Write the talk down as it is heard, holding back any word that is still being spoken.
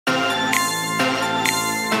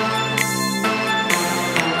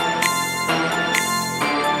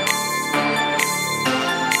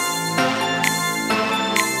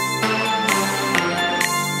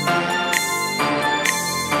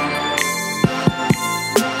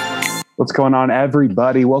What's going on,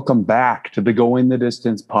 everybody? Welcome back to the Going the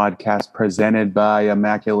Distance podcast presented by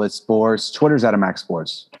Immaculate Sports. Twitter's at Immac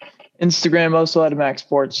Sports. Instagram also at Immac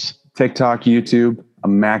Sports. TikTok, YouTube,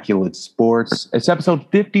 Immaculate Sports. It's episode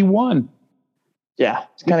 51. Yeah,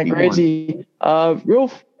 it's kind of crazy.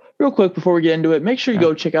 Real quick before we get into it, make sure you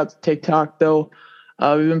go check out the TikTok, though.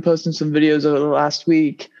 We've been posting some videos over the last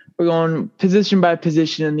week. We're going position by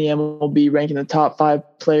position in the MLB, ranking the top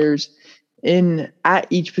 5 players at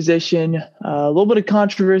each position. A little bit of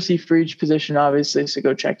controversy for each position, obviously, so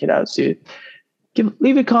go check it out.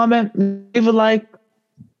 Leave a comment, leave a like,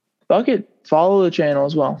 bucket, follow the channel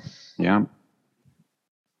as well. Yeah.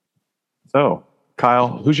 So, Kyle,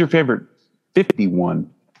 who's your favorite 51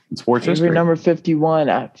 in sports history? Number 51.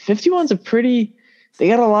 51's they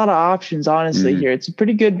got a lot of options, honestly, here. It's a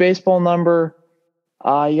pretty good baseball number.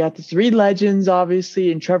 You got the 3 legends,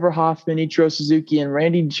 obviously, and Trevor Hoffman, Ichiro Suzuki, and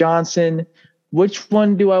Randy Johnson. Which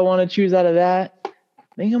one do I want to choose out of that?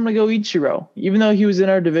 I think I'm going to go Ichiro. Even though he was in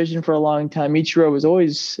our division for a long time, Ichiro was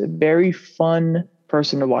always a very fun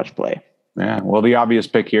person to watch play. Yeah, well, the obvious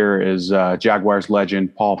pick here is Jaguars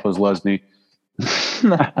legend Paul Posluszny.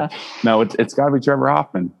 No, it's got to be Trevor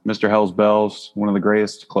Hoffman, Mr. Hell's Bells, one of the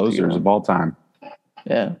greatest closers of all time.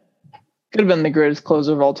 Yeah. Could have been the greatest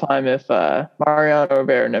closer of all time if Mariano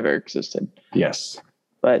Rivera never existed. Yes.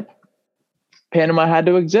 But Panama had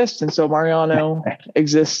to exist, and so Mariano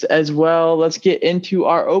exists as well. Let's get into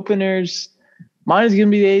our openers. Mine is going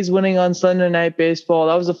to be the A's winning on Sunday Night Baseball.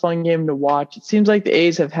 That was a fun game to watch. It seems like the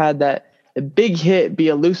A's have had the big hit be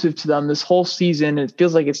elusive to them this whole season. It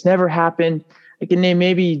feels like it's never happened. I can name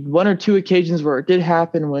maybe 1 or 2 occasions where it did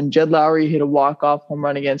happen when Jed Lowry hit a walk-off home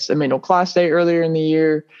run against Emmanuel Clase earlier in the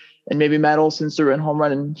year. And maybe Matt Olson's threw in home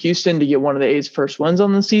run in Houston to get one of the A's first wins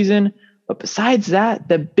on the season. But besides that,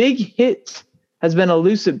 the big hit has been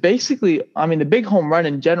elusive. Basically, the big home run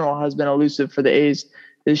in general has been elusive for the A's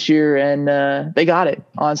this year. And they got it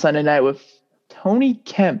on Sunday night with Tony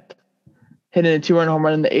Kemp hitting a 2-run home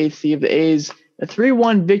run in the 8th to give the A's a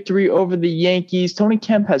 3-1 victory over the Yankees. Tony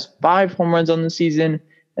Kemp has 5 home runs on the season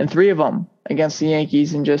and 3 of them against the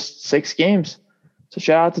Yankees in just 6 games. So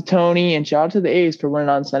shout out to Tony and shout out to the A's for winning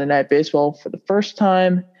on Sunday Night Baseball for the first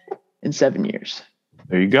time in 7 years.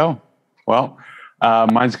 There you go. Well,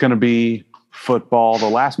 mine's going to be football. The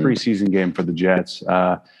last preseason game for the Jets.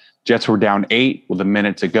 Jets were down 8 with a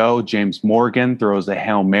minute to go. James Morgan throws a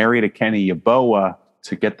Hail Mary to Kenny Yeboah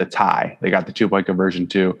to get the tie. They got the 2-point conversion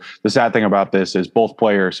too. The sad thing about this is both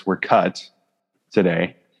players were cut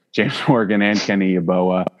today, James Morgan and Kenny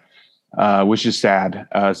Yeboah, which is sad.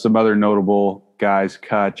 Some other notable guys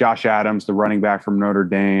cut: Josh Adams, the running back from Notre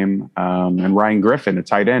Dame, and Ryan Griffin, a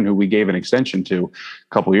tight end who we gave an extension to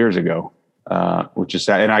a couple years ago, which is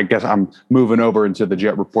sad. And I guess I'm moving over into the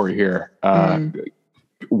Jet report here.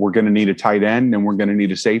 We're going to need a tight end and we're going to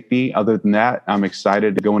need a safety. Other than that, I'm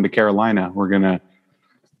excited to go into Carolina. We're going to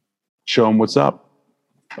show them what's up.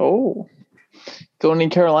 Oh, going in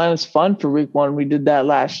Carolina is fun for week 1. We did that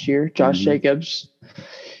last year. Josh Jacobs,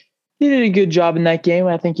 he did a good job in that game.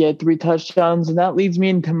 I think he had 3 touchdowns, and that leads me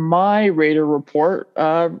into my Raider report.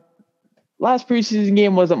 Last preseason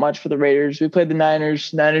game wasn't much for the Raiders. We played the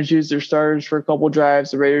Niners. Niners used their starters for a couple drives.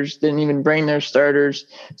 The Raiders didn't even bring their starters.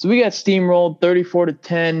 So we got steamrolled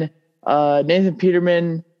 34-10. Nathan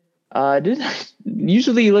Peterman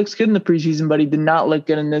usually he looks good in the preseason, but he did not look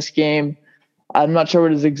good in this game. I'm not sure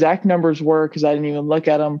what his exact numbers were because I didn't even look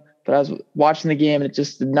at them, but I was watching the game and it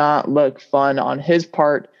just did not look fun on his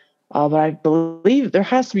part. But I believe there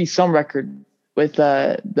has to be some record with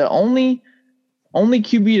the only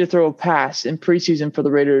QB to throw a pass in preseason for the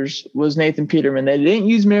Raiders was Nathan Peterman. They didn't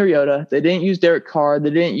use Mariota. They didn't use Derek Carr. They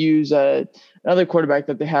didn't use another quarterback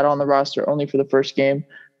that they had on the roster only for the first game,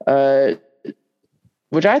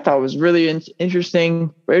 which I thought was really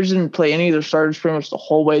interesting. Raiders didn't play any of their starters pretty much the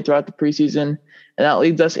whole way throughout the preseason. And that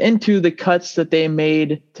leads us into the cuts that they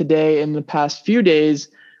made today in the past few days.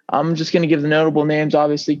 I'm just going to give the notable names.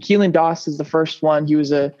 Obviously, Keelan Doss is the first one. He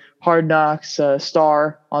was a Hard Knocks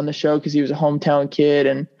star on the show because he was a hometown kid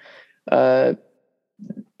and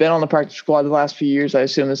been on the practice squad the last few years. I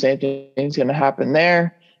assume the same thing is going to happen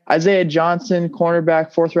there. Isaiah Johnson,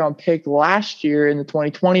 cornerback, 4th-round pick last year in the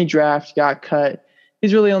 2020 draft, got cut.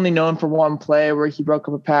 He's really only known for one play where he broke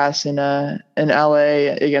up a pass in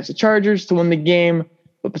LA against the Chargers to win the game.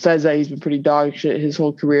 But besides that, he's been pretty dog shit his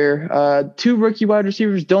whole career. 2 rookie wide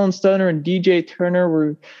receivers, Dylan Stoner and DJ Turner,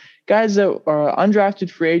 were guys that are undrafted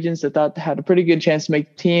free agents that thought they had a pretty good chance to make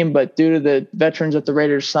the team. But due to the veterans that the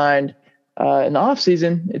Raiders signed in the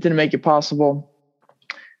offseason, it didn't make it possible.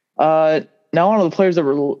 Now, one of the players that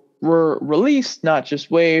were were released, not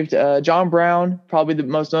just waived. John Brown, probably the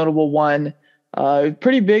most notable one.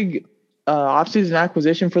 Pretty big offseason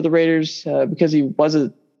acquisition for the Raiders because he was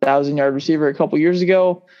a 1,000-yard receiver a couple years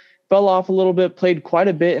ago. Fell off a little bit, played quite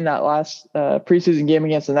a bit in that last preseason game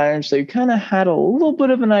against the Niners. So you kind of had a little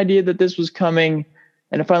bit of an idea that this was coming.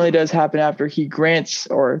 And it finally does happen after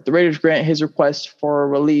the Raiders grant his request for a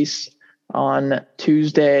release on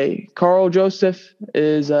Tuesday. Carl Joseph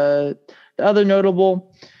is the other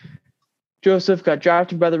notable. Joseph got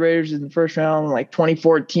drafted by the Raiders in the first round in like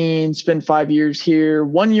 2014, spent 5 years here,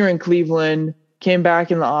 1 year in Cleveland, came back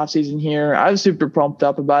in the offseason here. I was super pumped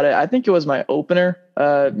up about it. I think it was my opener,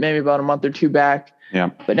 maybe about a month or two back. Yeah.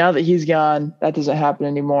 But now that he's gone, that doesn't happen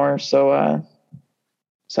anymore. So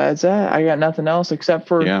besides that, I got nothing else except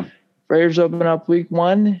for Raiders open up week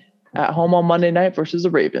 1 at home on Monday night versus the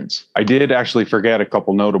Ravens. I did actually forget a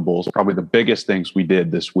couple notables. Probably the biggest things we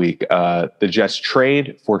did this week. The Jets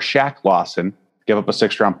trade for Shaq Lawson, give up a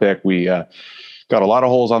 6th-round pick. We got a lot of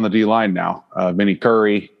holes on the D-line now. Vinny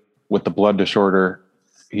Curry with the blood disorder,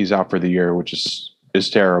 he's out for the year, which is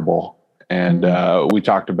terrible. And we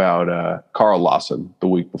talked about Carl Lawson the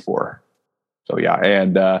week before. So, yeah.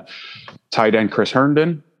 And tight end Chris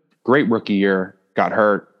Herndon, great rookie year, got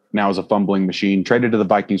hurt. Now is a fumbling machine, traded to the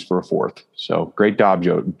Vikings for a 4th. So great job,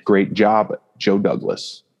 Joe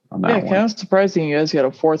Douglas on that one. Yeah, kind of surprising you guys got a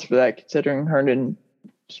 4th for that, considering Herndon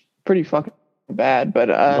is pretty fucking bad. But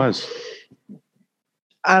it was.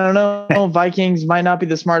 I don't know. Vikings might not be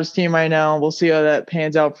the smartest team right now. We'll see how that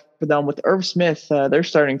pans out for them with Irv Smith. They're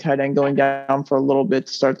starting tight end going down for a little bit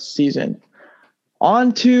to start the season.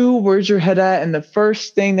 On to where's your head at? And the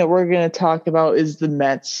first thing that we're going to talk about is the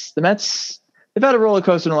Mets. The Mets, they've had a roller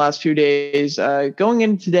coaster in the last few days. Going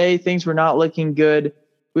into today, things were not looking good.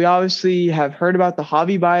 We obviously have heard about the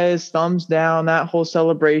Javy Baez thumbs down, that whole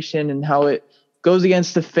celebration and how it goes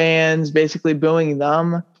against the fans, basically booing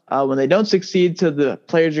them when they don't succeed. So the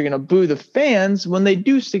players are going to boo the fans when they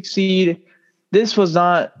do succeed. This was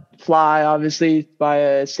not fly, obviously,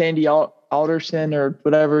 by Sandy Alderson or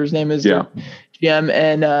whatever his name is. Yeah. GM.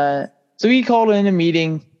 And so he called in a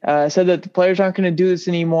meeting, said that the players aren't going to do this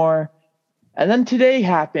anymore. And then today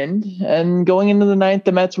happened, and going into the 9th,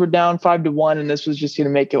 the Mets were down 5-1, and this was just going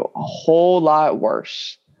to make it a whole lot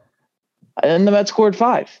worse. And then the Mets scored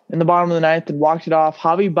 5 in the bottom of the 9th and walked it off.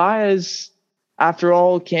 Javy Baez, after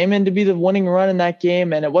all, came in to be the winning run in that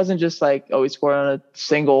game, and it wasn't just like, he scored on a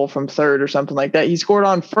single from third or something like that. He scored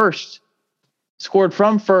on first, scored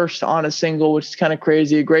from first on a single, which is kind of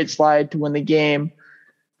crazy, a great slide to win the game.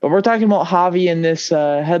 But we're talking about Javy in this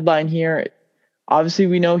headline here. Obviously,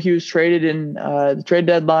 we know he was traded in the trade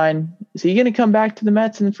deadline. Is he going to come back to the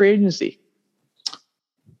Mets in the free agency?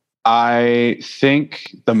 I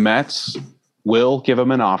think the Mets will give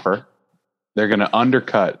him an offer. They're going to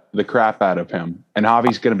undercut the crap out of him. And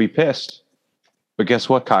Javy's going to be pissed. But guess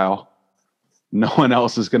what, Kyle? No one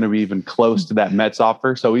else is going to be even close to that Mets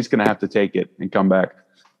offer. So he's going to have to take it and come back.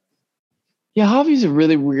 Yeah, Javy's a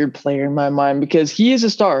really weird player in my mind because he is a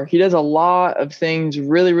star. He does a lot of things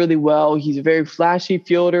really, really well. He's a very flashy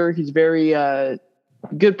fielder. He's a very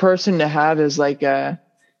good person to have as like a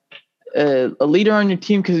leader on your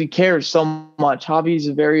team because he cares so much. Javy's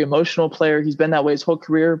a very emotional player. He's been that way his whole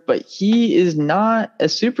career, but he is not a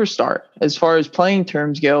superstar as far as playing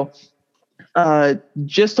terms go.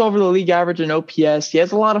 Just over the league average in OPS. He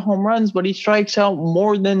has a lot of home runs, but he strikes out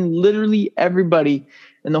more than literally everybody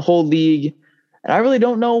in the whole league. And I really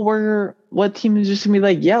don't know what team is just gonna be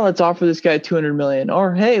like, yeah, let's offer this guy $200 million,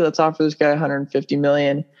 or hey, let's offer this guy $150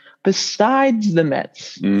 million. Besides the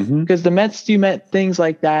Mets, because the Mets do things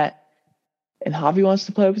like that, and Javy wants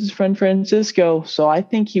to play with his friend Francisco, so I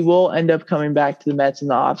think he will end up coming back to the Mets in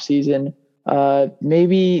the offseason.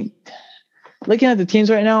 Maybe looking at the teams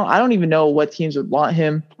right now, I don't even know what teams would want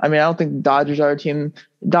him. I mean, I don't think the Dodgers are a team.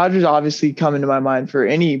 Dodgers obviously come into my mind for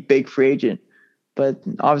any big free agent. But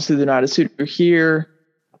obviously they're not a suitor here.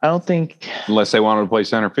 I don't think. Unless they wanted to play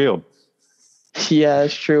center field. Yeah,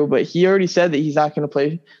 that's true. But he already said that he's not going to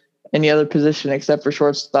play any other position except for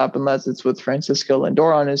shortstop unless it's with Francisco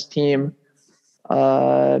Lindor on his team.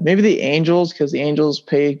 Maybe the Angels, because the Angels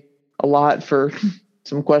pay a lot for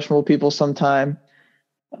some questionable people sometime.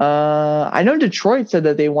 I know Detroit said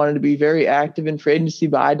that they wanted to be very active in free agency,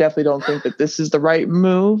 but I definitely don't think that this is the right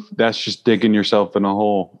move. That's just digging yourself in a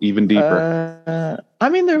hole even deeper. I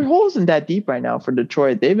mean, their hole isn't that deep right now for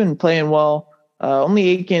Detroit. They've been playing well. Only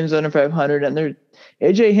 8 games under 500, and they're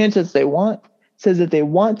AJ Hinch says that they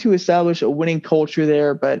want to establish a winning culture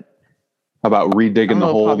there. But how about redigging the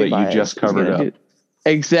hole that you just covered up?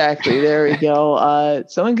 Exactly. There we go.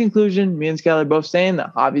 So in conclusion, me and Skylar are both saying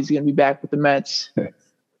that Javy's going to be back with the Mets.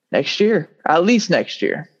 next year, at least next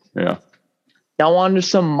year. Yeah. Now on to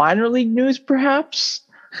some minor league news, perhaps.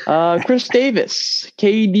 Chris Davis,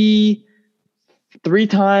 KD,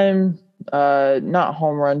 3-time, not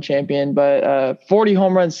home run champion, but 40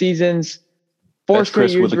 home run seasons, 4 straight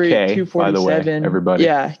years where he hit 247. By the way, everybody.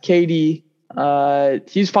 Yeah, KD.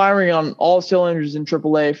 He's firing on all cylinders in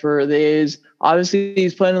AAA for the A's. Obviously,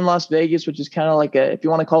 he's playing in Las Vegas, which is kind of like if you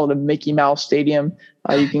want to call it a Mickey Mouse stadium,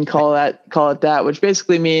 you can call it that, which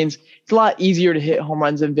basically means it's a lot easier to hit home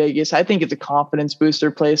runs in Vegas. I think it's a confidence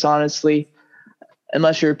booster place, honestly,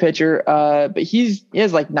 unless you're a pitcher. But he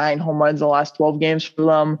has like 9 home runs in the last 12 games for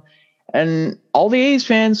them. And all the A's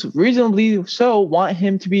fans, reasonably so, want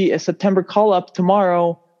him to be a September call-up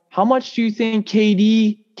tomorrow. How much do you think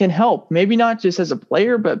KD can help? Maybe not just as a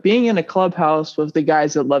player, but being in a clubhouse with the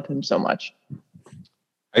guys that love him so much.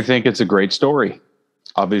 I think it's a great story.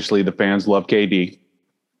 Obviously, the fans love KD.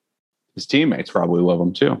 His teammates probably love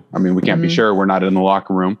him too. I mean, we can't be sure. We're not in the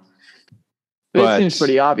locker room. But it seems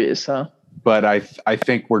pretty obvious, huh? But I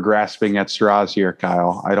think we're grasping at straws here,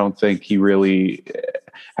 Kyle. I don't think he really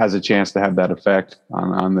has a chance to have that effect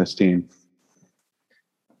on this team.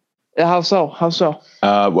 How so?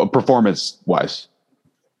 Well, performance-wise.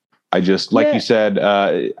 I just, like you said,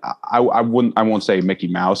 I won't say Mickey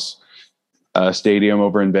Mouse stadium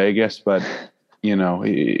over in Vegas, but you know,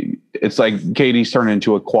 it's like KD's turning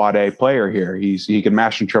into a quad A player here. He can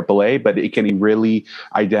mash in AAA, but can he really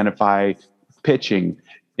identify pitching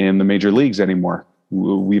in the major leagues anymore?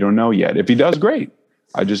 We don't know yet. If he does, great.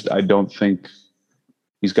 I don't think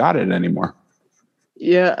he's got it anymore.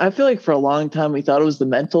 Yeah, I feel like for a long time we thought it was the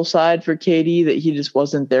mental side for KD, that he just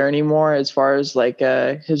wasn't there anymore as far as like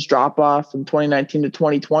his drop off from 2019 to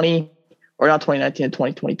 2020, or not 2019 to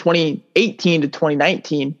 2020, 2018 to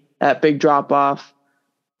 2019, that big drop off.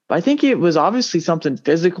 But I think it was obviously something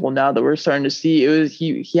physical now that we're starting to see. It was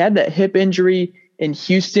he had that hip injury in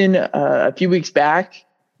Houston a few weeks back,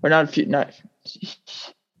 or not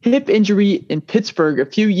hip injury in Pittsburgh a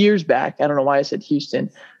few years back. I don't know why I said Houston.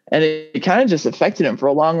 And it kind of just affected him for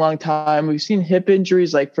a long, long time. We've seen hip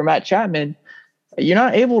injuries like for Matt Chapman. You're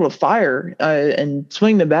not able to fire and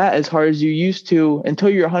swing the bat as hard as you used to until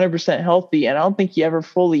you're 100% healthy. And I don't think he ever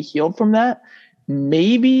fully healed from that.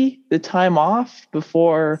 Maybe the time off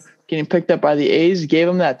before getting picked up by the A's gave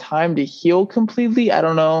him that time to heal completely. I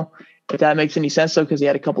don't know if that makes any sense, though, because he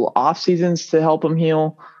had a couple of off seasons to help him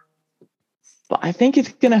heal. But I think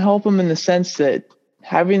it's going to help him in the sense that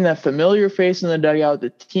having that familiar face in the dugout, the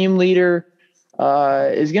team leader,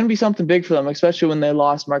 is going to be something big for them, especially when they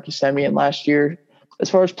lost Marcus Semien last year. As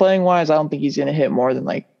far as playing wise, I don't think he's going to hit more than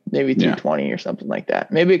like maybe 220 or something like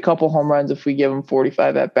that. Maybe a couple home runs if we give him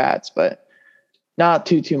 45 at bats, but not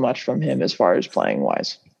too much from him as far as playing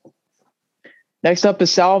wise. Next up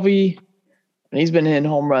is Salvy, and he's been hitting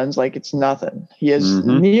home runs like it's nothing. He has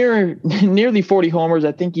nearly 40 homers.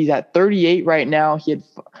 I think he's at 38 right now. He had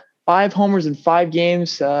 5 homers in 5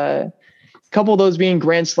 games. A couple of those being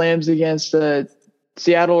grand slams against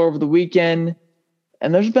Seattle over the weekend.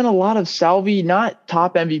 And there's been a lot of Salvy, not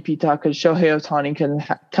top MVP talk because Shohei Ohtani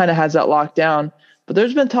kind of has that locked down. But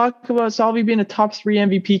there's been talk about Salvy being a top 3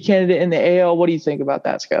 MVP candidate in the AL. What do you think about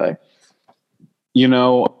that, Skyler? You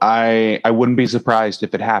know, I wouldn't be surprised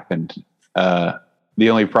if it happened. The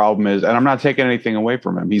only problem is, and I'm not taking anything away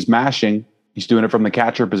from him, he's mashing. He's doing it from the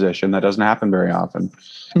catcher position. That doesn't happen very often.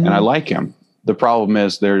 And I like him. The problem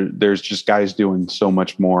is there's just guys doing so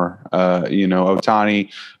much more.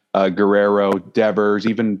 Ohtani, Guerrero, Devers,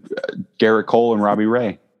 even Garrett Cole and Robbie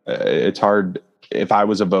Ray. It's hard, if I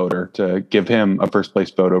was a voter, to give him a first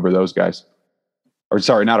place vote over those guys. Or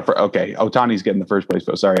sorry, not a first. Okay, Ohtani's getting the first place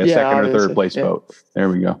vote. Sorry, second or third place vote. There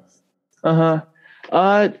we go.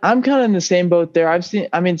 I'm kind of in the same boat there.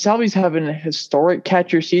 Salvy's having a historic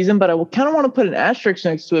catcher season, but I will kind of want to put an asterisk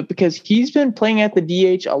next to it because he's been playing at the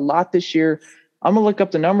DH a lot this year. I'm gonna look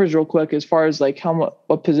up the numbers real quick as far as like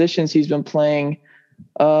what positions he's been playing.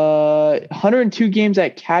 102 games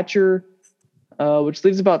at catcher, which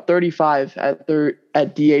leaves about 35 at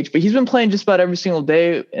DH. But he's been playing just about every single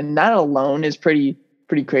day, and that alone is pretty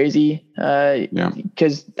crazy.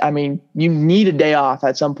 Because you need a day off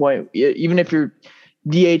at some point, even if you're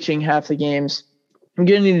DHing half the games. I'm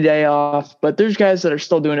going to need a day off, but there's guys that are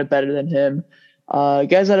still doing it better than him.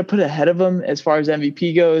 Guys that I put ahead of him as far as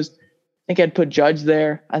MVP goes. I think I'd put Judge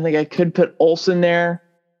there. I think I could put Olsen there.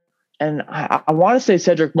 And I want to say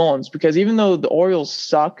Cedric Mullins, because even though the Orioles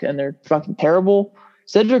suck and they're fucking terrible,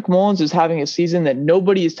 Cedric Mullins is having a season that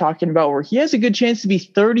nobody is talking about, where he has a good chance to be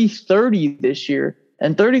 30-30 this year.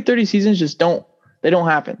 And 30-30 seasons just don't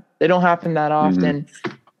happen. They don't happen that often.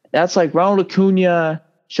 That's like Ronald Acuna,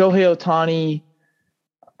 Shohei Ohtani.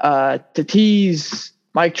 Tatis,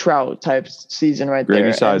 Mike Trout type season right there.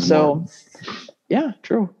 Gravy size so, yeah,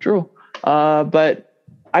 true. But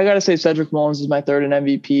I got to say Cedric Mullins is my third in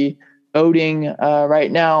MVP voting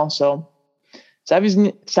right now. So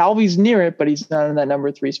Salvy's near it, but he's not in that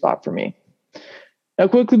number 3 spot for me. Now,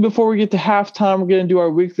 quickly, before we get to halftime, we're going to do our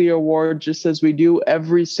weekly award just as we do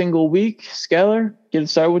every single week. Skylar, get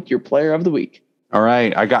started with your player of the week. All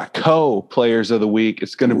right. I got co-players of the week.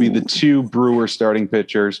 It's going to be the 2 Brewers starting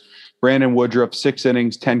pitchers. Brandon Woodruff, 6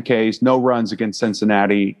 innings, 10 Ks, no runs against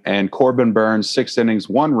Cincinnati. And Corbin Burns, 6 innings,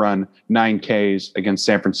 1 run, 9 Ks against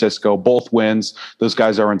San Francisco. Both wins. Those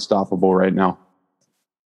guys are unstoppable right now.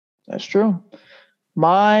 That's true.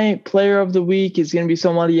 My player of the week is going to be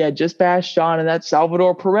somebody I just bashed on, and that's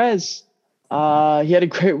Salvador Perez. He had a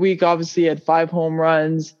great week. Obviously, he had 5 home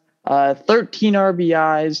runs, 13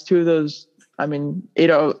 RBIs,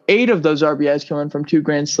 8 of those RBIs coming from 2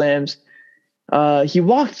 grand slams. He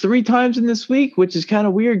walked 3 times in this week, which is kind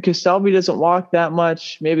of weird because Salvi doesn't walk that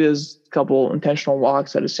much. Maybe there's a couple intentional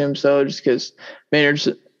walks. I'd assume so, just because Maynard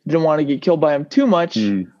didn't want to get killed by him too much.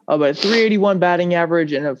 But a 381 batting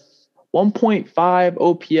average and a 1.5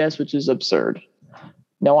 OPS, which is absurd.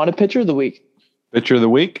 Now on to pitcher of the week. Pitcher of the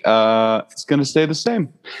week, it's going to stay the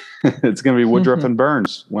same. It's going to be Woodruff and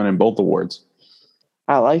Burns winning both awards.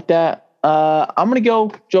 I like that. I'm going to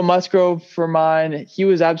go Joe Musgrove for mine. He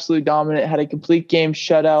was absolutely dominant, had a complete game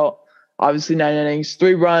shutout. Obviously 9 innings,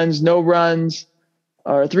 3 runs, no runs,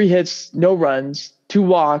 or 3 hits, no runs, 2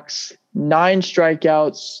 walks, 9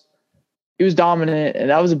 strikeouts. He was dominant, and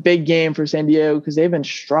that was a big game for San Diego because they've been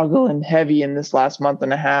struggling heavy in this last month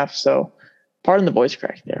and a half. So pardon the voice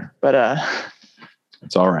crack there, but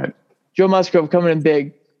it's all right. Joe Musgrove coming in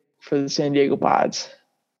big for the San Diego Pods.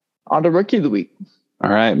 On to rookie of the week. All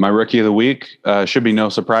right, my rookie of the week should be no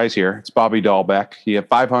surprise here. It's Bobby Dahlbeck. He had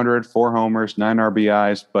 500, 4 homers, 9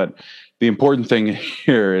 RBIs, but the important thing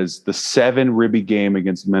here is the 7 ribby game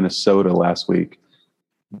against Minnesota last week.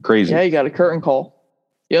 Crazy. Yeah, you got a curtain call.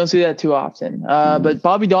 You don't see that too often. But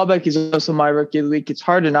Bobby Dahlbeck is also my rookie of the week. It's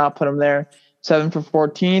hard to not put him there. 7 for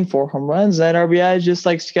 14, 4 home runs, 9 RBIs, just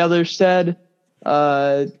like Skeller said.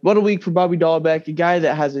 What a week for Bobby Dahlbeck, a guy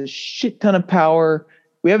that has a shit ton of power.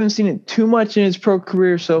 We haven't seen it too much in his pro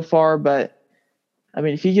career so far, but I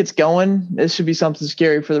mean, if he gets going, this should be something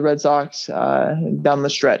scary for the Red Sox down the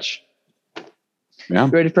stretch. Yeah.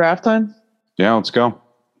 You ready for halftime? Yeah, let's go.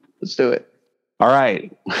 Let's do it. All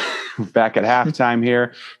right. Back at halftime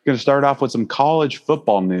here. Going to start off with some college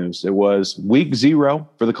football news. It was week 0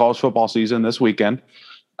 for the college football season this weekend.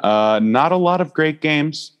 Not a lot of great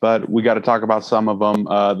games, but we got to talk about some of them.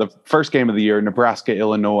 The first game of the year, Nebraska,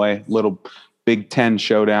 Illinois, little Big Ten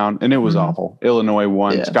showdown, and it was awful. Illinois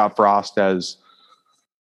won. Yeah. Scott Frost has,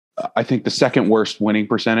 I think, the second worst winning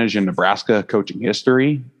percentage in Nebraska coaching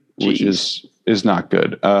history, which is not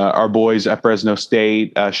good. Our boys at Fresno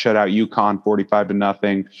State shut out UConn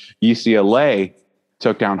 45-0. UCLA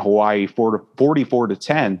took down Hawaii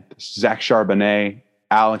 44-10. Zach Charbonnet,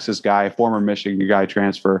 Alex's guy, former Michigan guy,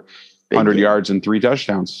 transfer, 100 yards and 3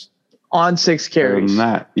 touchdowns on 6 carries.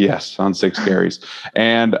 Yes, on 6 carries.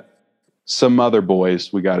 And some other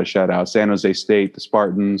boys we got to shout out. San Jose State, the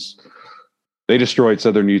Spartans, they destroyed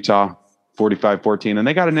Southern Utah 45-14, and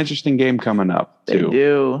they got an interesting game coming up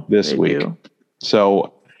too this week.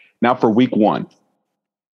 So now for week 1, I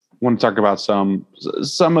want to talk about some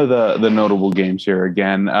of the notable games here.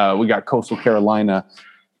 Again, we got Coastal Carolina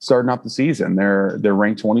starting off the season. They're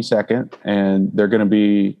ranked 22nd, and they're going to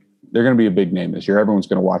be a big name this year. Everyone's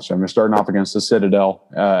going to watch them. They're starting off against the Citadel.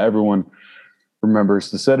 Everyone remembers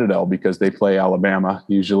the Citadel because they play Alabama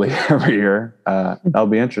usually every year. That'll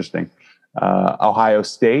be interesting. Ohio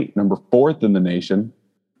State, number 4th in the nation.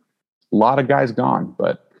 A lot of guys gone,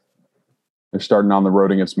 but they're starting on the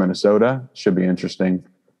road against Minnesota. Should be interesting.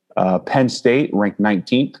 Penn State, ranked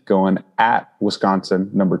 19th, going at Wisconsin,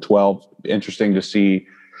 number 12. Interesting to see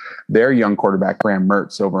their young quarterback, Graham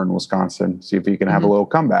Mertz, over in Wisconsin. See if he can have a little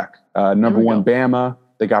comeback. Number 1, Bama.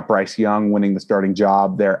 They got Bryce Young winning the starting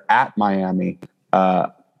job. They're at Miami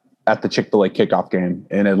at the Chick-fil-A kickoff game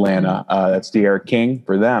in Atlanta. That's De'Ara King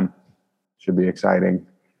for them. Should be exciting.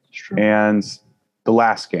 And the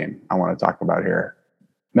last game I want to talk about here.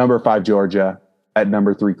 Number 5, Georgia at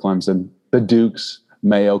number 3, Clemson. The Dukes,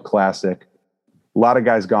 Mayo Classic. A lot of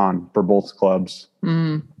guys gone for both clubs.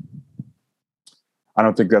 I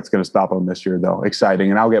don't think that's going to stop them this year, though.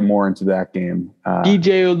 Exciting. And I'll get more into that game.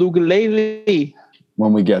 DJ Olugalele.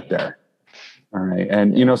 When we get there. All right.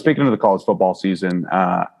 And, speaking of the college football season,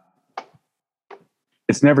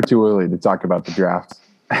 it's never too early to talk about the draft.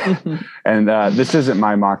 And this isn't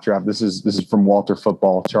my mock draft. This is from Walter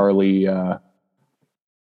Football. Charlie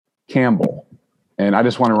Campbell. And I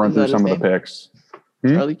just want to run through some of the picks.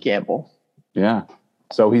 Charlie Campbell. Yeah.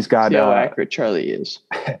 So he's got. See how accurate Charlie is.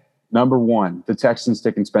 Number 1, the Texans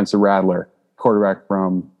taking Spencer Rattler, quarterback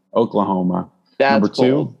from Oklahoma. That's number 2.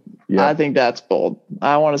 Bold. Yeah. I think that's bold.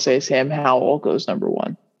 I want to say Sam Howell goes number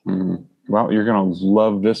 1. Mm-hmm. Well, you're going to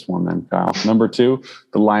love this one then, Kyle. Number 2,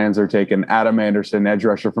 the Lions are taking Adam Anderson, edge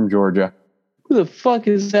rusher from Georgia. Who the fuck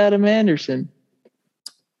is Adam Anderson?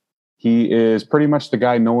 He is pretty much the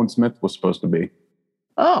guy Nolan Smith was supposed to be.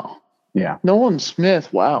 Oh. Yeah. Nolan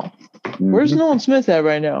Smith. Wow. Mm-hmm. Where's Nolan Smith at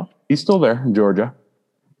right now? He's still there in Georgia.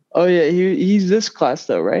 Oh, yeah. He's this class,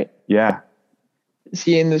 though, right? Yeah. Is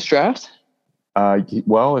he in this draft?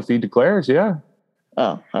 Well, if he declares, yeah.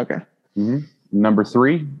 Oh, okay. Mm-hmm. Number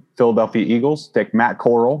 3, Philadelphia Eagles take Matt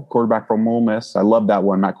Corral, quarterback from Ole Miss. I love that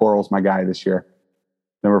one. Matt Corral's my guy this year.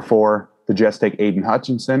 Number 4, the Jets take Aiden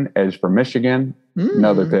Hutchinson, edge from Michigan.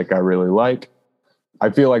 Another pick I really like. I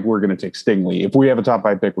feel like we're going to take Stingley. If we have a top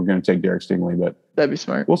 5 pick, we're going to take Derek Stingley, but that'd be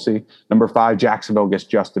smart. We'll see. Number 5, Jacksonville gets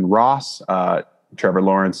Justin Ross, Trevor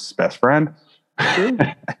Lawrence's best friend.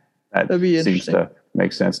 That'd be seems to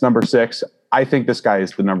make sense. Number 6, I think this guy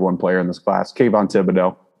is the number 1 player in this class. Kayvon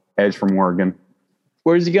Thibodeau, edge from Oregon.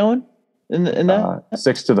 Where's he going? In that?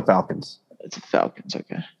 6 to the Falcons. It's the Falcons,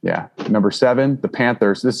 okay. Yeah. Number 7, the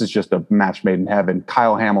Panthers. This is just a match made in heaven.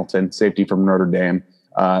 Kyle Hamilton, safety from Notre Dame.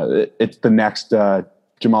 It's the next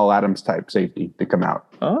Jamal Adams type safety to come out.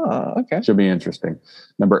 Oh, okay. Should be interesting.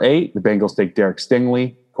 Number 8, the Bengals take Derek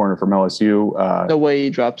Stingley, corner from LSU. No way he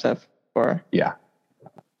drops that far. Yeah,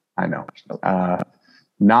 I know.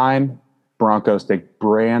 9, Broncos take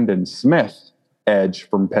Brandon Smith, edge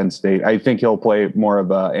from Penn State. I think he'll play more of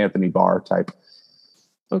a Anthony Barr type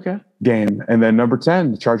game. And then number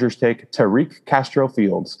 10, the Chargers take Tariq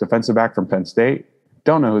Castro-Fields, defensive back from Penn State.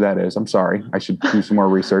 Don't know who that is. I'm sorry. I should do some more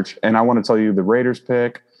research. And I want to tell you the Raiders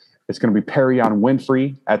pick. It's going to be Perion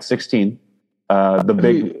Winfrey at 16.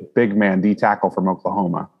 The big man, D tackle from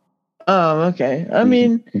Oklahoma. Oh, okay. I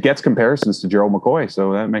mean, he gets comparisons to Gerald McCoy,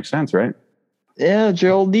 so that makes sense, right? Yeah,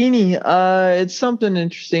 Geraldini. It's something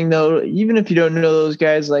interesting though. Even if you don't know those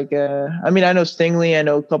guys, like I know Stingley, I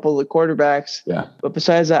know a couple of the quarterbacks. Yeah. But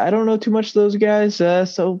besides that, I don't know too much of those guys.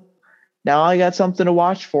 So now I got something to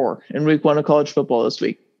watch for in week 1 of college football this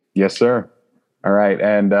week. Yes, sir. All right,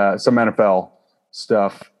 and some NFL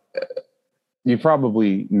stuff. You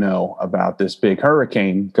probably know about this big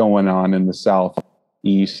hurricane going on in the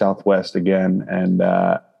southwest again,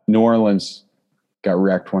 and New Orleans got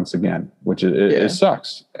wrecked once again, which it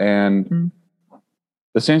sucks. And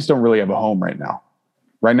the Saints don't really have a home right now.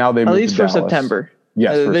 Right now, they at least for Dallas. September.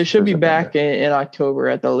 Yes, they should be back in October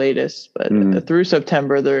at the latest, but through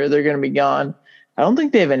September they're going to be gone. I don't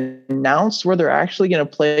think they've announced where they're actually going to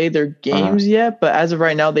play their games yet, but as of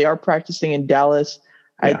right now, they are practicing in Dallas.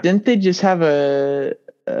 Yeah. I didn't they just have a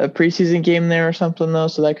preseason game there or something though,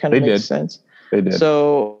 so that kind of makes sense. They did.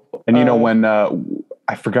 So, and when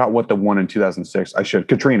I forgot what the one in 2006.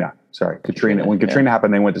 Katrina. Sorry, Katrina. When Katrina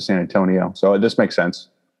happened, they went to San Antonio. So this makes sense.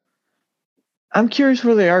 I'm curious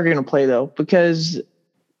where they are going to play though, because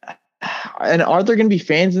and are there going to be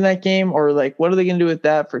fans in that game, or like what are they going to do with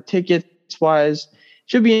that for tickets wise?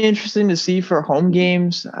 Should be interesting to see for home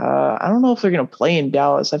games. I don't know if they're going to play in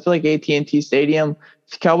Dallas. I feel like AT&T Stadium.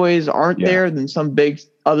 If the Cowboys aren't there, then some big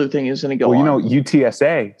other thing is going to go on. Well,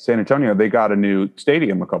 UTSA, San Antonio, they got a new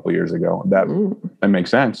stadium a couple years ago. That makes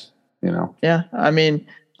sense, Yeah, I mean,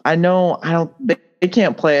 they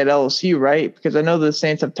can't play at LSU, right? Because I know the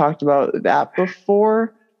Saints have talked about that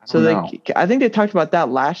before. I think they talked about that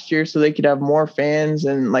last year, so they could have more fans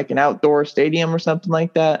and like an outdoor stadium or something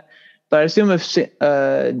like that. But I assume if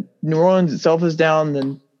New Orleans itself is down,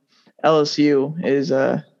 then LSU is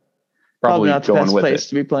probably not the best place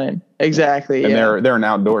to be playing. Exactly. And they're an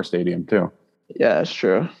outdoor stadium too. Yeah, that's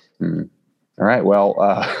true. Mm. All right. Well,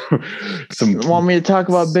 want me to talk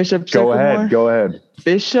about Bishop Sycamore? Go ahead.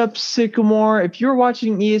 Bishop Sycamore. If you're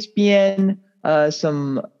watching ESPN,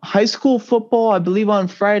 some high school football, I believe on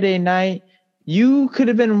Friday night, you could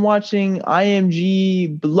have been watching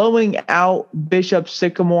IMG blowing out Bishop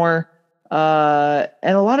Sycamore.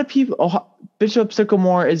 And a lot of people, Bishop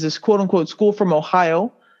Sycamore is this quote unquote school from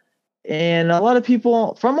Ohio. And a lot of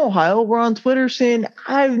people from Ohio were on Twitter saying,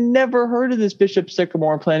 I've never heard of this Bishop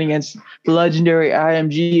Sycamore playing against the legendary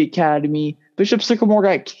IMG Academy. Bishop Sycamore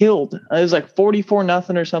got killed. It was like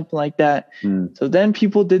 44-0 or something like that. So then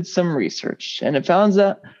people did some research, and it turns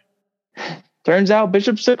out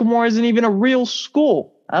Bishop Sycamore isn't even a real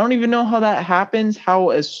school. I don't even know how that happens, how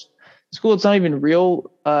a school it's not even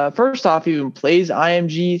real. First off, even plays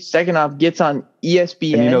IMG. Second off, gets on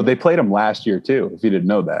ESPN. And they played them last year too, if you didn't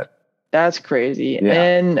know that. That's crazy. Yeah.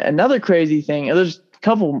 And another crazy thing, there's a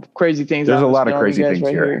couple crazy things. There's a lot of crazy things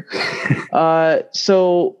here.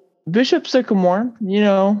 So Bishop Sycamore,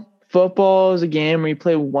 football is a game where you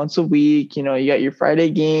play once a week. You got your Friday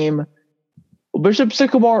game. Well, Bishop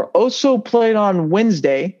Sycamore also played on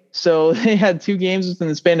Wednesday. So they had 2 games within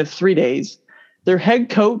the span of 3 days. Their head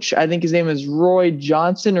coach, I think his name is Roy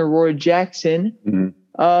Johnson or Roy Jackson.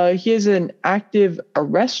 Mm-hmm. He has an active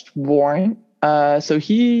arrest warrant. So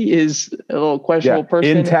he is a little questionable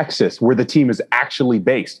person. In Texas, where the team is actually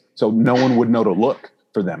based. So no one would know to look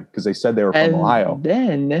for them because they said they were from Ohio.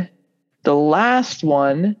 Then the last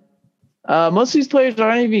one, most of these players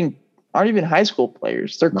aren't even high school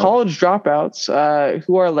players. They're college dropouts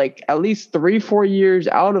who are like at least 3-4 years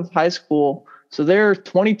out of high school. So they're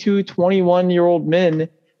 22, 21-year-old men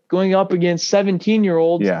going up against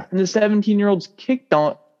 17-year-olds. Yeah. And the 17-year-olds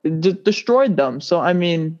destroyed them. So, I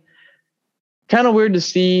mean, kind of weird to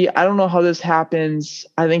see. I don't know how this happens.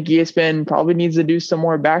 I think ESPN probably needs to do some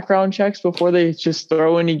more background checks before they just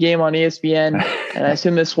throw any game on ESPN. And I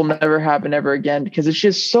assume this will never happen ever again because it's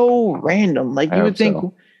just so random. Like you would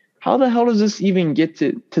think, how the hell does this even get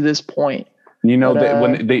to this point?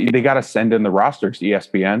 When they got to send in the rosters to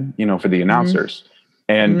ESPN, for the announcers,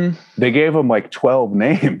 and they gave them like 12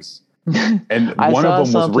 names, and one of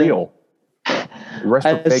them was real. The rest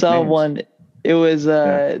were fake names. One. It was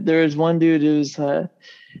there was one dude who was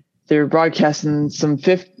they were broadcasting some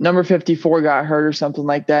number 54 got hurt or something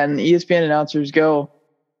like that, and the ESPN announcers go,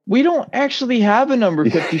 "We don't actually have a number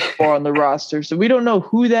 54 on the roster, so we don't know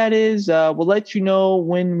who that is. We'll let you know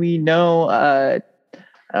when we know."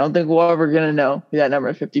 I don't think we're ever going to know who that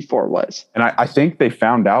number 54 was. And I think they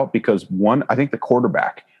found out because I think the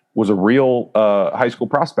quarterback was a real high school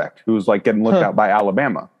prospect who was like getting looked at by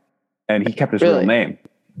Alabama, and he kept his real name.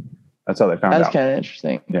 That's how they found out. That's kind of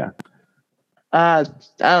interesting. Yeah. I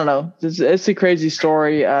don't know. It's a crazy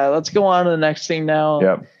story. Let's go on to the next thing now.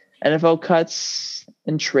 Yep. NFL cuts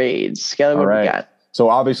and trades. Skyler, what we got? So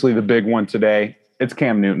obviously the big one today, it's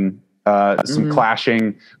Cam Newton. Some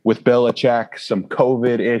clashing with Belichick, some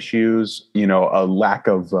COVID issues, a lack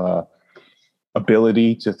of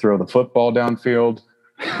ability to throw the football downfield.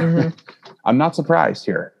 I'm not surprised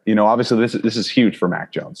here. Obviously this is huge for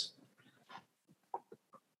Mac Jones.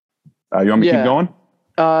 You want me to keep going?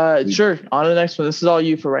 Sure. On to the next one. This is all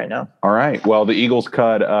you for right now. All right. Well, the Eagles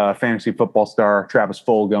cut fantasy football star Travis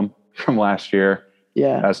Fulgham from last year.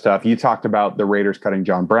 Yeah. That's tough. You talked about the Raiders cutting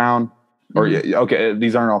John Brown. Okay,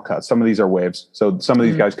 these aren't all cuts. Some of these are waivs. So some of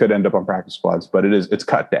these guys could end up on practice squads, but it's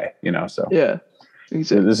cut day, so. Yeah.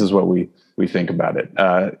 Exactly. This is what we think about it.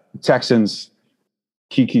 Texans,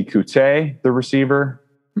 Kiki Kute, the receiver.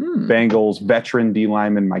 Bengals, veteran D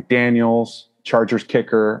lineman Mike Daniels. Chargers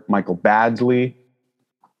kicker Michael Badgley.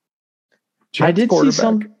 I did see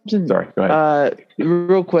something. Sorry, go ahead.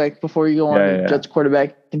 Real quick before you go on, Jets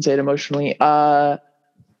quarterback can say it emotionally. I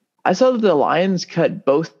saw that the Lions cut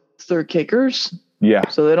both their kickers. Yeah.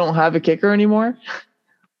 So they don't have a kicker anymore,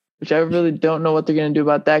 which I really don't know what they're going to do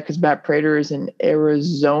about that because Matt Prater is in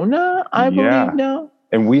Arizona, I believe now.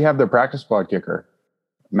 And we have their practice squad kicker,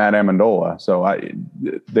 Matt Amendola. So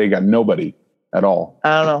they got nobody at all.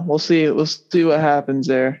 I don't know. We'll see. We'll see what happens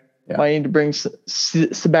there. Yeah. Might need to bring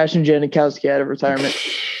Sebastian Janikowski out of retirement.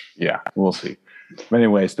 Yeah, we'll see. But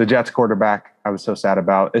anyways, the Jets quarterback I was so sad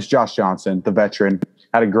about. It's Josh Johnson, the veteran.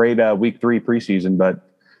 Had a great week 3 preseason, but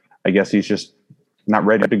I guess he's just not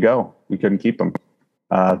ready to go. We couldn't keep him.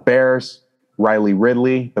 Bears, Riley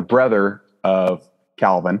Ridley, the brother of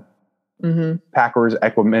Calvin. Packers,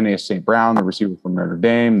 Equiminius St. Brown, the receiver from Notre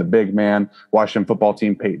Dame, the big man. Washington football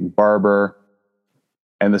team, Peyton Barber.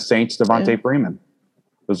 And the Saints, Devontae Freeman.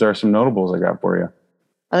 Those are some notables I got for you.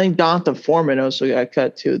 I think Donta Foreman also got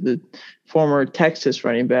cut too, the former Texas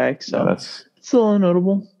running back. So it's a little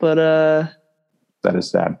notable, but that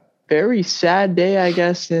is sad. Very sad day, I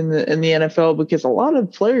guess, in the NFL because a lot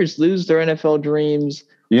of players lose their NFL dreams.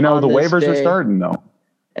 The waivers are starting though.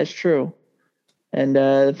 That's true. And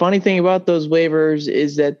the funny thing about those waivers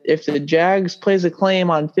is that if the Jags plays a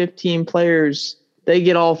claim on 15 players, they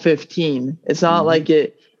get all 15. It's not like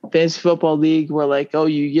it fantasy football league where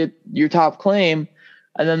you get your top claim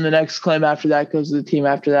and then the next claim after that goes to the team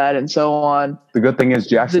after that and so on. The good thing is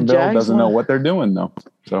Jacksonville doesn't know what they're doing though.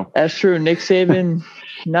 So that's true. Nick Saban,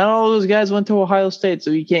 not all of those guys went to Ohio State,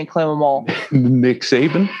 so you can't claim them all. Nick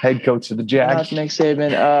Saban, head coach of the Jags. Not Nick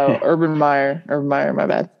Saban. Urban Meyer, my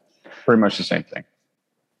bad. Pretty much the same thing.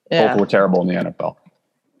 Yeah. Both were terrible in the NFL.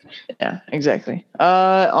 Yeah, exactly.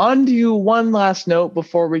 On to one last note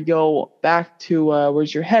before we go back to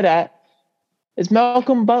where's your head at. It's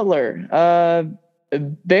Malcolm Butler. a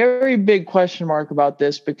very big question mark about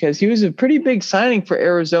this because he was a pretty big signing for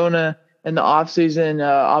Arizona in the offseason.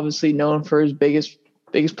 Obviously known for his biggest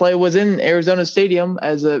play was in Arizona Stadium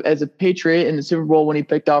as a Patriot in the Super Bowl when he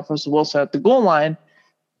picked off Russell Wilson at the goal line.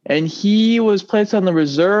 And he was placed on the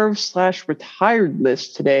reserve/retired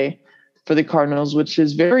list today for the Cardinals, which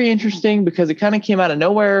is very interesting because it kind of came out of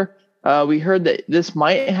nowhere. We heard that this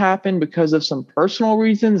might happen because of some personal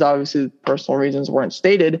reasons. Obviously, personal reasons weren't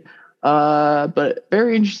stated, but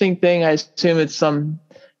very interesting thing. I assume it's some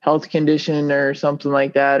health condition or something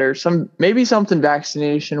like that, or maybe something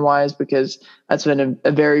vaccination-wise, because that's been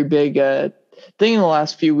a very big thing in the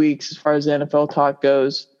last few weeks as far as the NFL talk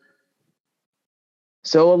goes.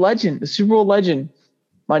 So a legend, a Super Bowl legend,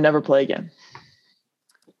 might never play again.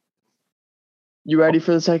 You ready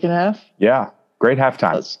for the second half? Yeah, great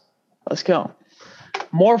halftime. Let's go.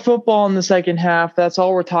 More football in the second half. That's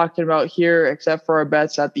all we're talking about here, except for our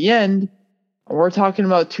bets at the end. We're talking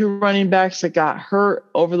about two running backs that got hurt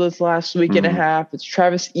over this last week and a half. It's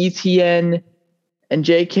Travis Etienne and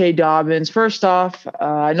J.K. Dobbins. First off,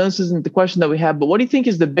 I know this isn't the question that we have, but what do you think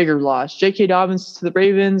is the bigger loss? J.K. Dobbins to the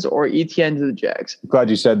Ravens or Etienne to the Jags? Glad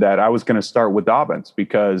you said that. I was going to start with Dobbins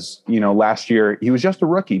because, last year he was just a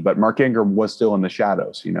rookie, but Mark Ingram was still in the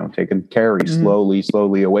shadows, taking carries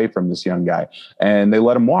slowly away from this young guy, and they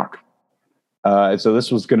let him walk. So this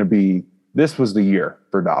was the year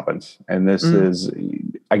for Dobbins. And this is,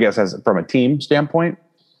 I guess, from a team standpoint,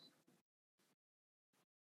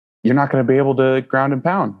 you're not going to be able to ground and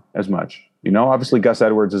pound as much. Obviously Gus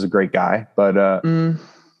Edwards is a great guy, but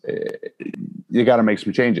you got to make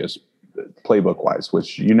some changes playbook wise,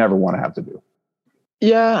 which you never want to have to do.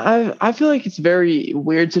 Yeah, I feel like it's a very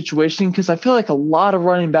weird situation because I feel like a lot of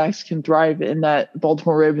running backs can thrive in that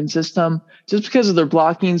Baltimore Ravens system just because of their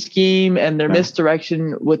blocking scheme and their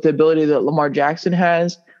misdirection with the ability that Lamar Jackson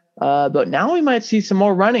has. But now we might see some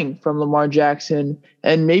more running from Lamar Jackson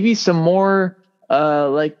and maybe some more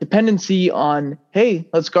dependency on, hey,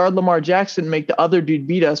 let's guard Lamar Jackson and make the other dude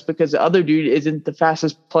beat us because the other dude isn't the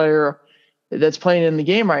fastest player that's playing in the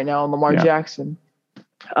game right now, Lamar Jackson.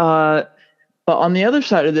 But on the other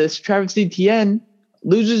side of this, Travis Etienne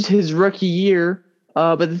loses his rookie year.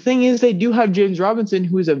 But the thing is, they do have James Robinson,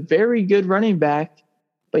 who is a very good running back.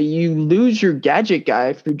 But you lose your gadget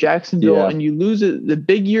guy for Jacksonville, and you lose the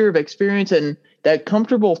big year of experience and that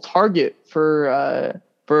comfortable target for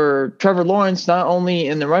Trevor Lawrence, not only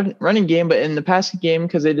in the running game but in the passing game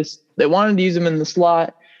because they wanted to use him in the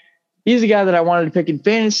slot. He's a guy that I wanted to pick in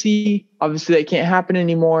fantasy. Obviously, that can't happen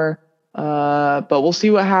anymore. But we'll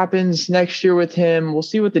see what happens next year with him. We'll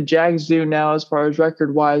see what the Jags do now as far as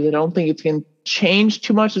record-wise. I don't think it's going to change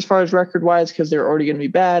too much as far as record-wise because they're already going to be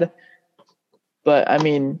bad. But, I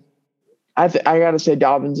mean, I got to say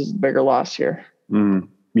Dobbins is the bigger loss here.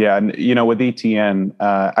 Yeah, and, with ETN,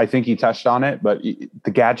 I think he touched on it, but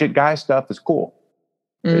the gadget guy stuff is cool.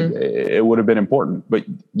 It would have been important, but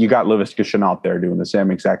you got Laviska Shenault there doing the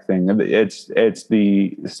same exact thing. It's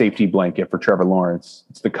the safety blanket for Trevor Lawrence.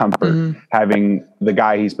 It's the comfort having the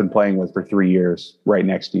guy he's been playing with for 3 years right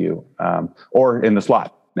next to you, or in the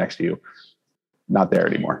slot next to you. Not there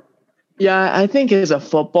anymore. Yeah, I think as a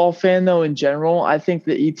football fan, though, in general, I think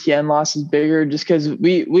the ETN loss is bigger just because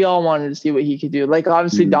we all wanted to see what he could do. Like,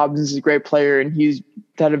 obviously, Dobbins is a great player, and he's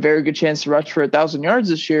had a very good chance to rush for 1,000 yards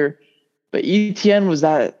this year. But ETN was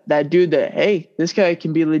that dude that, hey, this guy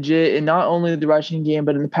can be legit in not only the rushing game,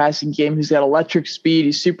 but in the passing game. He's got electric speed.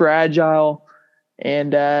 He's super agile.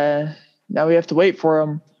 And now we have to wait for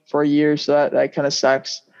him for a year. So that kind of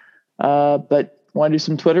sucks. But want to do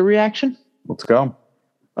some Twitter reaction? Let's go.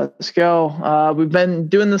 Let's go. We've been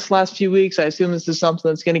doing this last few weeks. I assume this is something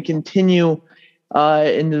that's going to continue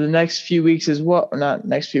into the next few weeks as well. Or not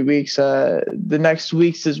next few weeks, the next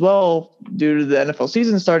weeks as well, due to the NFL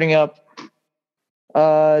season starting up.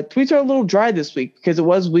 Tweets are a little dry this week because it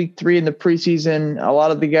was week 3 in the preseason. A lot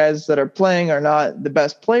of the guys that are playing are not the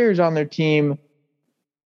best players on their team.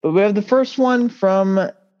 But we have the first one from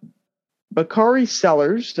Bakari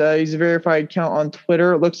Sellers. He's a verified account on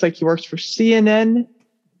Twitter. It looks like he works for CNN.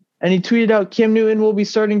 And he tweeted out, Cam Newton will be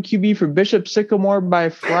starting QB for Bishop Sycamore by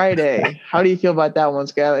Friday. How do you feel about that one,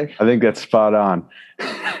 Skyler? I think that's spot on.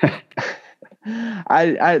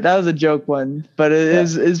 I that was a joke one, but it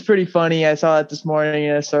is pretty funny. I saw that this morning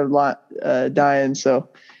and I started dying. So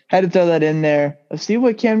had to throw that in there. Let's see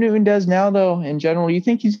what Cam Newton does now, though. In general, you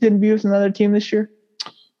think he's going to be with another team this year?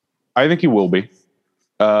 I think he will be.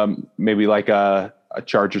 Maybe like a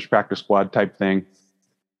Chargers practice squad type thing.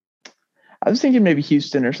 I was thinking maybe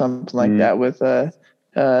Houston or something like that with the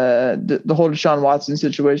whole Deshaun Watson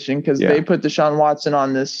situation because they put Deshaun Watson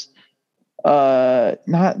on this I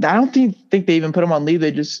don't think they even put him on leave.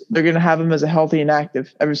 They're going to have him as a healthy and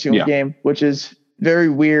active every single game, which is very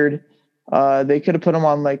weird. They could have put him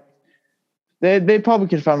on like, they probably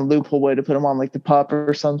could have found a loophole way to put him on like the pup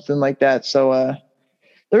or something like that. So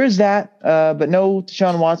there is that, but no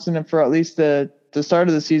Deshaun Watson for at least the start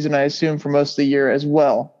of the season, I assume for most of the year as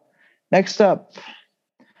well. Next up,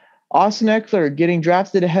 Austin Eckler getting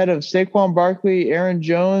drafted ahead of Saquon Barkley, Aaron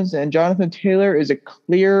Jones, and Jonathan Taylor is a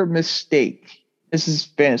clear mistake. This is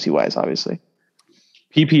fantasy-wise, obviously.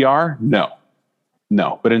 PPR? No.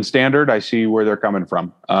 But in standard, I see where they're coming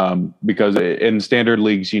from. Because in standard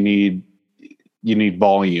leagues, you need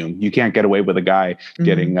volume. You can't get away with a guy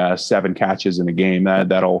getting 7 catches in a game.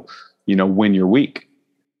 That'll win your week.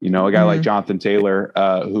 A guy like Jonathan Taylor,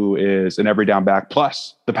 who is an every down back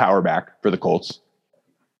plus the power back for the Colts,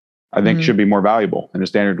 I think should be more valuable in a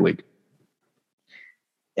standard league.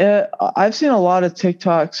 I've seen a lot of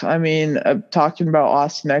TikToks. Talking about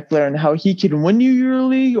Austin Eckler and how he can win you your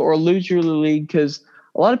league or lose your league, because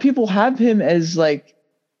a lot of people have him as like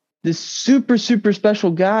this super, super special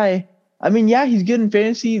guy. He's good in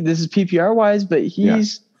fantasy. This is PPR wise, but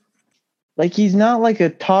he's not like a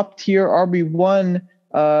top tier RB1,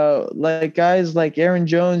 like guys like Aaron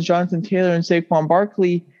Jones, Jonathan Taylor, and Saquon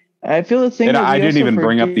Barkley. I feel the thing. And I didn't even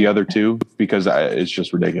bring up the other two because it's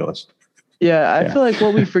just ridiculous. Yeah, I feel like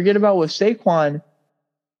what we forget about with Saquon,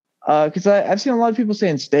 because I've seen a lot of people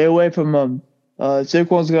saying stay away from him.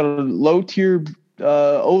 Saquon's got a low tier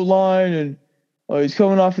O-line and he's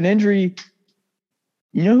coming off an injury.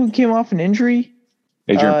 You know who came off an injury?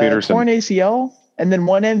 Adrian Peterson. Torn ACL and then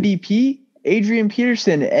won MVP? Adrian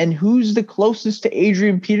Peterson. And who's the closest to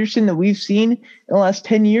Adrian Peterson that we've seen in the last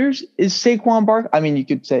 10 years is Saquon Barkley. You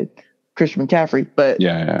could say Christian McCaffrey, but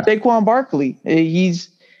Saquon Barkley.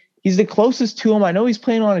 He's the closest to him. I know he's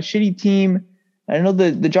playing on a shitty team. I know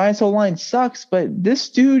the Giants' O-line sucks, but this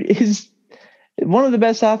dude is one of the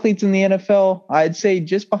best athletes in the NFL. I'd say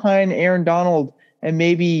just behind Aaron Donald and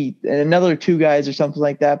maybe another 2 guys or something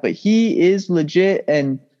like that. But he is legit,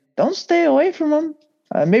 and don't stay away from him.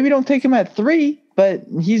 Maybe don't take him at 3, but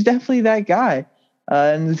he's definitely that guy.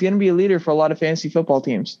 And he's going to be a leader for a lot of fantasy football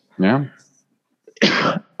teams. Yeah.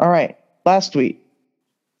 All right. Last tweet.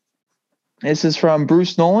 This is from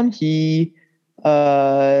Bruce Nolan. He,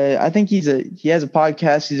 I think he has a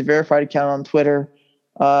podcast. He's a verified account on Twitter.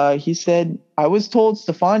 He said, I was told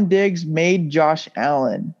Stephon Diggs made Josh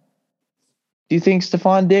Allen. Do you think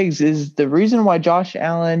Stephon Diggs is the reason why Josh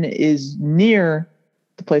Allen is near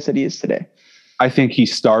the place that he is today? I think he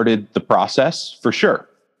started the process for sure.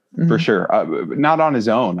 For sure. Not on his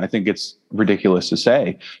own. I think it's ridiculous to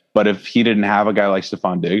say, but if he didn't have a guy like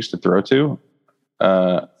Stephon Diggs to throw to,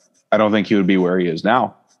 I don't think he would be where he is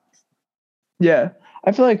now. Yeah.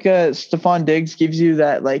 I feel like Stephon Diggs gives you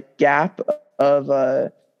that like gap of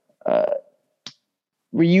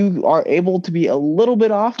where you are able to be a little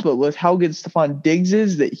bit off, but with how good Stephon Diggs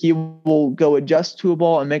is, that he will go adjust to a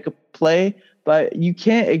ball and make a play. But you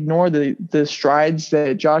can't ignore the strides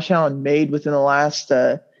that Josh Allen made within the last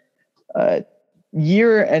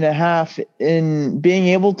year and a half in being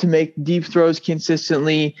able to make deep throws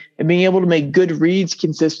consistently and being able to make good reads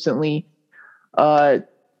consistently. So,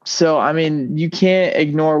 you can't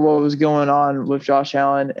ignore what was going on with Josh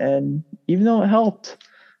Allen. And even though it helped,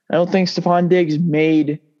 I don't think Stephon Diggs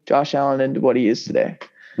made Josh Allen into what he is today.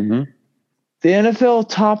 The NFL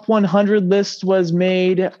top 100 list was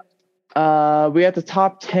made. We got the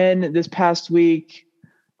top 10 this past week.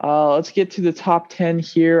 Let's get to the top 10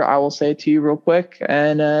 here. I will say it to you real quick,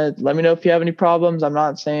 and let me know if you have any problems. I'm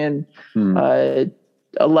not saying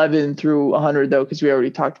 11 through 100, though, because we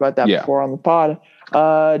already talked about that before on the pod.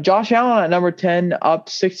 Josh Allen at number 10, up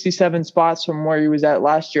 67 spots from where he was at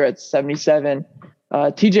last year at 77.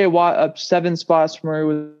 TJ Watt up 7 spots from where he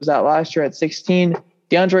was at last year at 16.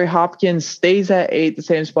 DeAndre Hopkins stays at 8, the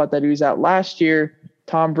same spot that he was at last year.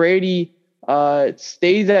 Tom Brady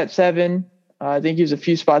stays at 7. I think he was a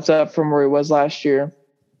few spots up from where he was last year.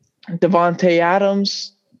 Devontae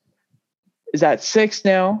Adams is at 6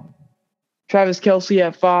 now. Travis Kelce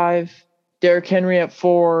at 5. Derrick Henry at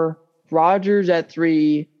 4. Rodgers at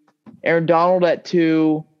 3. Aaron Donald at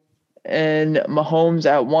 2. And Mahomes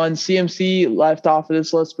at 1. CMC left off of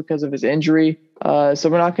this list because of his injury. So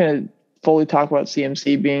we're not going to fully talk about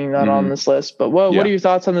CMC being not on this list. But what are your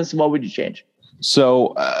thoughts on this and what would you change?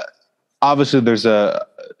 So obviously there's a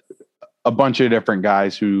bunch of different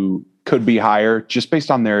guys who could be higher just based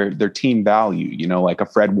on their team value, like a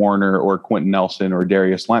Fred Warner or Quentin Nelson or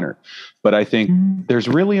Darius Leonard. But I think there's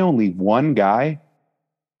really only one guy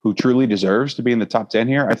who truly deserves to be in the top 10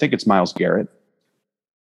 here. I think it's Myles Garrett.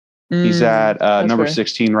 He's at number fair.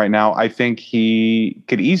 16 right now. I think he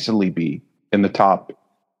could easily be in the top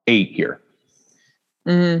 8 here.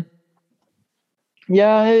 Mm-hmm.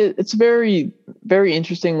 Yeah, it's a very, very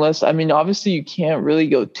interesting list. I mean, obviously you can't really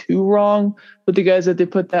go too wrong with the guys that they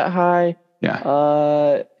put that high.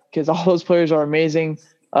 Yeah. Because all those players are amazing.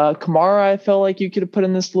 Kamara, I felt like you could have put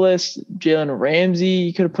in this list. Jalen Ramsey,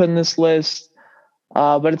 you could have put in this list.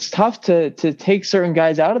 But it's tough to take certain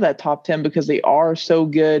guys out of that top 10 because they are so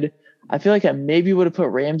good. I feel like I maybe would have put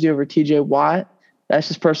Ramsey over TJ Watt. That's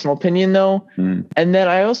just personal opinion, though. And then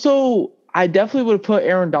I definitely would have put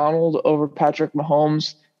Aaron Donald over Patrick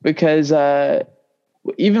Mahomes because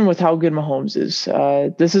even with how good Mahomes is,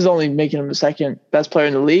 this is only making him the second best player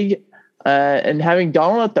in the league. And having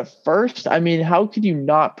Donald at the first, I mean, how could you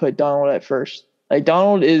not put Donald at first? Like,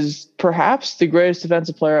 Donald is perhaps the greatest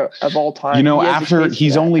defensive player of all time. You know, after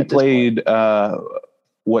he's only played,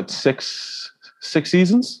 6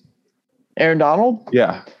 seasons? Aaron Donald?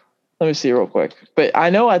 Yeah. Let me see real quick. But I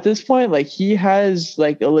know at this point, like, he has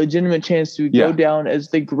like a legitimate chance to go down as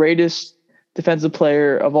the greatest defensive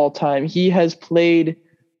player of all time. He has played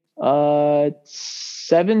 7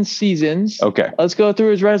 seasons. Okay. Let's go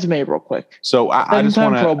through his resume real quick. So I just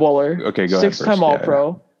want to Pro Bowler. Okay, go ahead. 6-time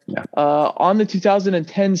All-Pro. Yeah. On the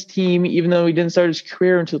 2010s team, even though he didn't start his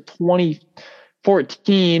career until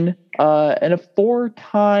 2014, and a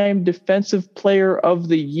 4-time Defensive Player of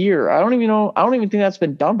the Year. I don't even think that's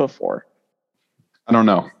been done before. I don't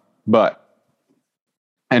know. But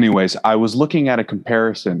anyways, I was looking at a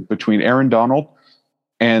comparison between Aaron Donald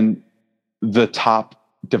and the top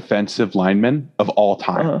defensive linemen of all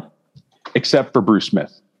time, except for Bruce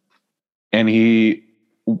Smith. And he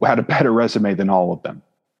had a better resume than all of them.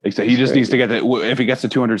 Except he just needs to get if he gets to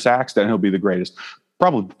 200 sacks, then he'll be the greatest,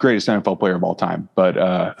 probably greatest NFL player of all time. But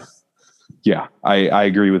yeah, I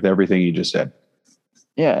agree with everything you just said.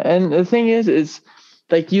 Yeah. And the thing is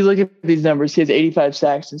like, you look at these numbers, he has 85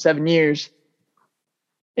 sacks in 7 years.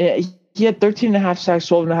 He had 13.5 sacks,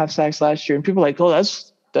 12.5 sacks last year. And people are like, oh,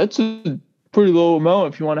 that's a pretty low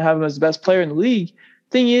amount if you want to have him as the best player in the league.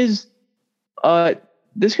 Thing is,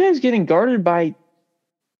 this guy's getting guarded by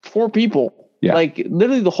 4 people. Yeah. Like,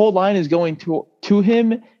 literally the whole line is going to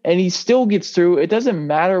him, and he still gets through. It doesn't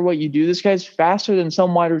matter what you do. This guy's faster than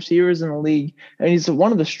some wide receivers in the league, and he's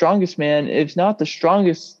one of the strongest, man, if not the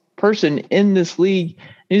strongest person in this league.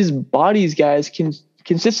 He just bodies guys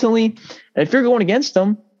consistently, and if you're going against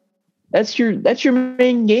him, that's your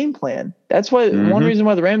main game plan. That's why one reason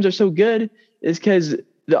why the Rams are so good is because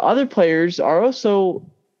the other players are also,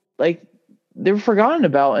 like, they're forgotten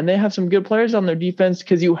about, and they have some good players on their defense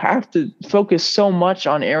because you have to focus so much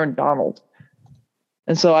on Aaron Donald.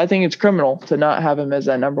 And so I think it's criminal to not have him as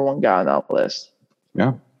that number 1 guy on that list.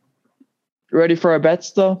 Yeah. Ready for our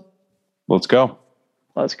bets, though? Let's go.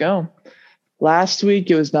 Last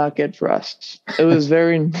week, it was not good for us. It was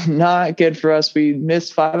very not good for us. We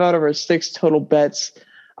missed 5 out of our 6 total bets.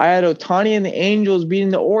 I had Ohtani and the Angels beating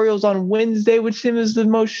the Orioles on Wednesday, which is the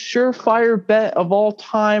most surefire bet of all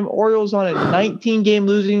time. Orioles on a 19-game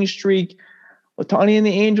losing streak. Ohtani and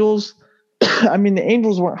the Angels. I mean, the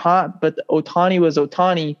Angels weren't hot, but Ohtani was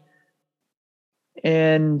Ohtani,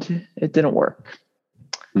 and it didn't work.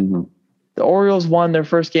 The Orioles won their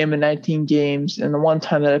first game in 19 games, and the one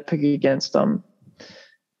time that I picked against them,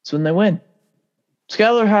 it's when they win.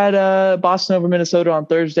 Skyler had Boston over Minnesota on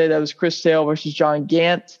Thursday. That was Chris Sale versus John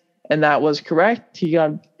Gant, and that was correct. He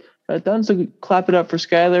got done, so clap it up for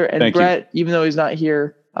Skyler. And Thank Brett, you. Even though he's not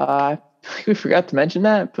here, we forgot to mention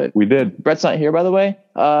that, but we did. Brett's not here, by the way.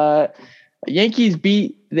 Yankees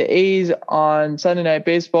beat the A's on Sunday Night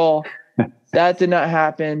Baseball. That did not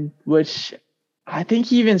happen, which I think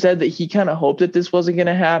he even said that he kind of hoped that this wasn't going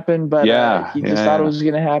to happen, but he just thought it was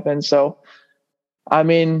going to happen. So, I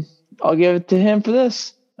mean, I'll give it to him for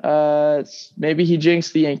this. Maybe he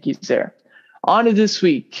jinxed the Yankees there. On to this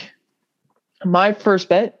week. My first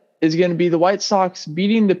bet is going to be the White Sox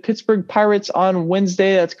beating the Pittsburgh Pirates on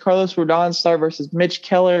Wednesday. That's Carlos Rodon's start versus Mitch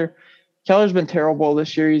Keller. Keller's been terrible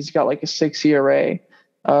this year. He's got like a 6 ERA.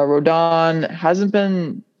 Rodon hasn't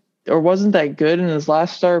been or wasn't that good in his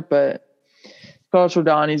last start, but Carlos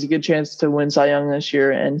Rodon, he's a good chance to win Cy Young this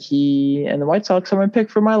year, and the White Sox are my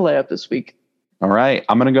pick for my layup this week. All right.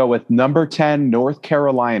 I'm going to go with number 10, North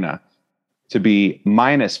Carolina, to be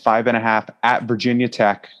minus 5.5 at Virginia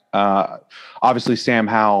Tech. Obviously, Sam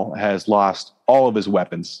Howell has lost all of his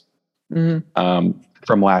weapons from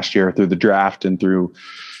last year through the draft and through,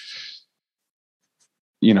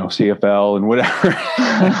 CFL and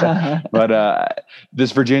whatever. But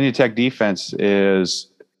this Virginia Tech defense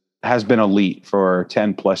has been elite for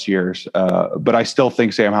 10 plus years. But I still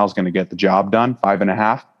think Sam Howell's going to get the job done,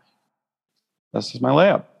 5.5. That's just my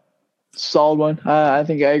layup. Solid one. I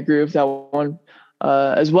think I agree with that one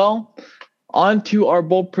as well. On to our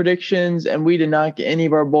bold predictions, and we did not get any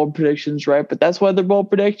of our bold predictions right, but that's why they're bold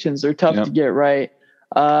predictions. They're tough to get right.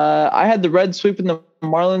 I had the Reds sweeping the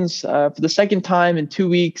Marlins for the second time in 2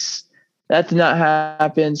 weeks. That did not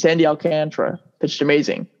happen. Sandy Alcantara pitched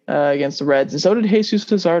amazing against the Reds, and so did Jesus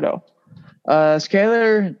Luzardo.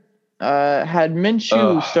 Skyler had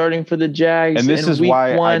Minshew starting for the Jags. And this is week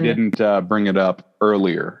why one. I didn't bring it up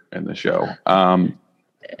earlier in the show. And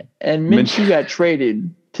Minshew got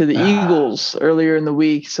traded to the Eagles earlier in the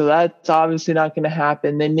week, so that's obviously not going to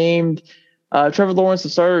happen. They named Trevor Lawrence the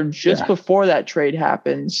starter just before that trade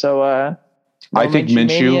happened. So I think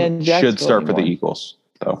Minshew should start for the Eagles,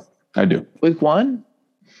 though. I do. Week one?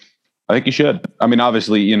 I think he should. I mean,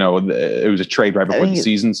 obviously, it was a trade right before the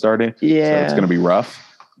season started. Yeah. So it's going to be rough,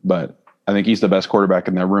 but I think he's the best quarterback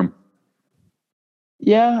in that room.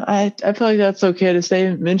 Yeah, I feel like that's okay to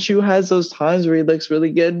say. Minshew has those times where he looks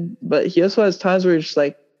really good, but he also has times where it's just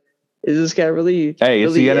like, is this guy really? Hey,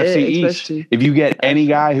 it's really the NFC East. If you get any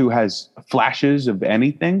guy who has flashes of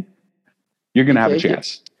anything, you're going to have a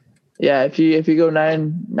chance. Yeah, if you go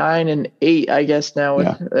 9-8, I guess now with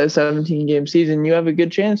a 17-game season, you have a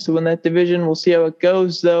good chance to win that division. We'll see how it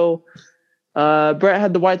goes, though. Brett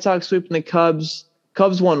had the White Sox sweeping the Cubs.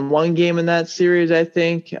 Cubs won one game in that series, I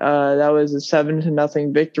think. That was a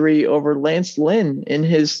 7-0 victory over Lance Lynn in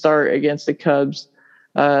his start against the Cubs.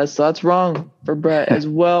 So that's wrong for Brett as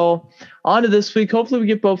well. On to this week. Hopefully we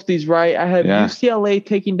get both of these right. I have UCLA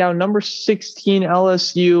taking down number 16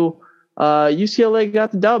 LSU. UCLA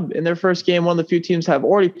got the dub in their first game. One of the few teams have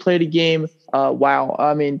already played a game. Wow.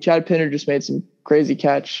 I mean, Chad Pinner just made some crazy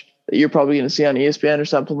catch that you're probably going to see on ESPN or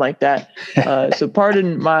something like that. So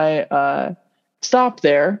pardon my stop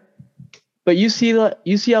there. But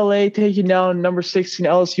UCLA taking down number 16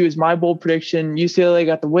 LSU is my bold prediction. UCLA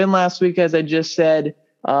got the win last week, as I just said.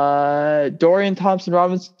 Dorian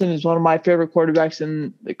Thompson-Robinson is one of my favorite quarterbacks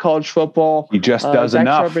in college football. He just does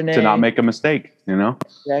enough to not make a mistake,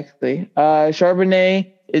 Exactly.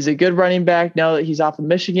 Charbonnet is a good running back now that he's off of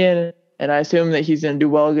Michigan, and I assume that he's going to do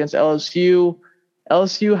well against LSU.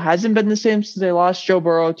 LSU hasn't been the same since they lost Joe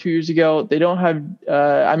Burrow 2 years ago. They don't have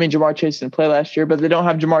Jamar Chase didn't play last year, but they don't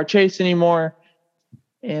have Jamar Chase anymore.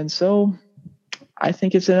 And so I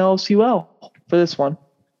think it's an LSU L for this one.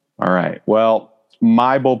 All right. Well,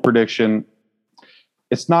 my bold prediction,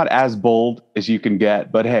 it's not as bold as you can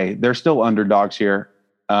get, but hey, they're still underdogs here.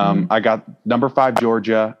 I got number 5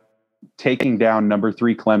 Georgia taking down number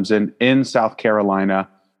 3 Clemson in South Carolina.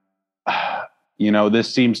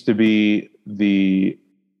 This seems to be the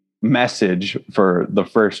message for the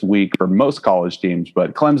first week for most college teams,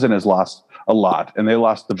 but Clemson has lost a lot, and they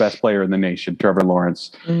lost the best player in the nation, Trevor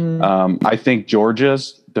Lawrence. I think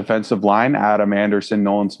Georgia's defensive line, Adam Anderson,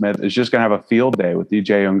 Nolan Smith, is just going to have a field day with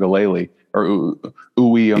DJ Uiagalelei, or Uwe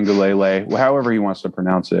Uiagalelei, however he wants to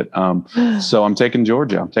pronounce it. So I'm taking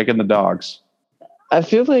Georgia. I'm taking the dogs. I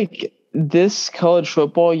feel like this college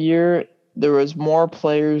football year, there was more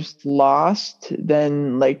players lost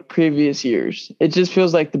than like previous years. It just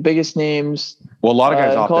feels like the biggest names. Well, a lot of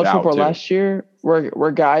guys opted college football out too. Last year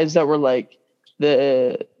were guys that were like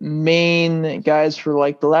the main guys for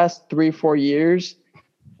like the last 3-4 years.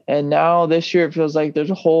 And now this year, it feels like there's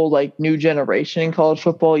a whole like new generation in college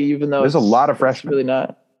football, even though there's a lot of freshmen. Really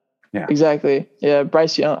not. Yeah, exactly. Yeah,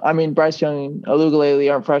 Bryce Young and Uiagalelei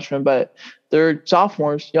aren't freshmen, but they're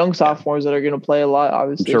sophomores, young sophomores that are going to play a lot.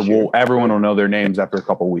 Obviously, I'm sure everyone will know their names after a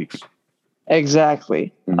couple weeks.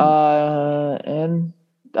 Exactly. And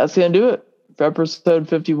that's going to do it for episode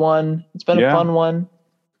 51. It's been a fun one.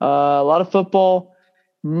 A lot of football.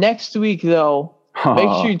 Next week, though, make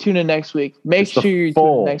sure you tune in next week. Make sure you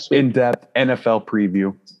tune in next week. In-depth NFL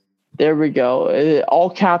preview. There we go. All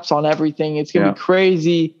caps on everything. It's going to be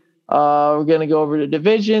crazy. We're going to go over the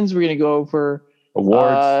divisions. We're going to go over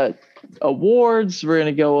awards. We're going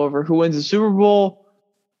to go over who wins the Super Bowl.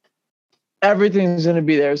 Everything's going to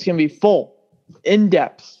be there. It's going to be full,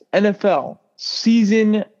 in-depth NFL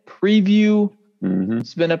season preview.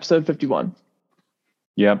 It's been episode 51.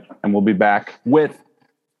 Yep. And we'll be back with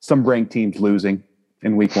some ranked teams losing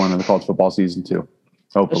in week 1 of the college football season 2.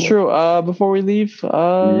 Hopefully. That's true. Before we leave,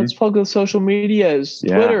 let's plug the social medias.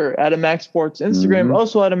 Twitter at Max Sports, Instagram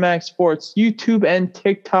also at Max Sports, YouTube and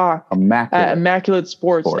TikTok at Immaculate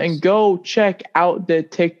Sports. And go check out the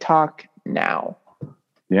TikTok now.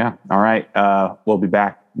 Yeah. All right. We'll be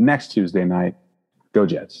back next Tuesday night. Go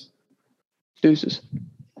Jets. Deuces.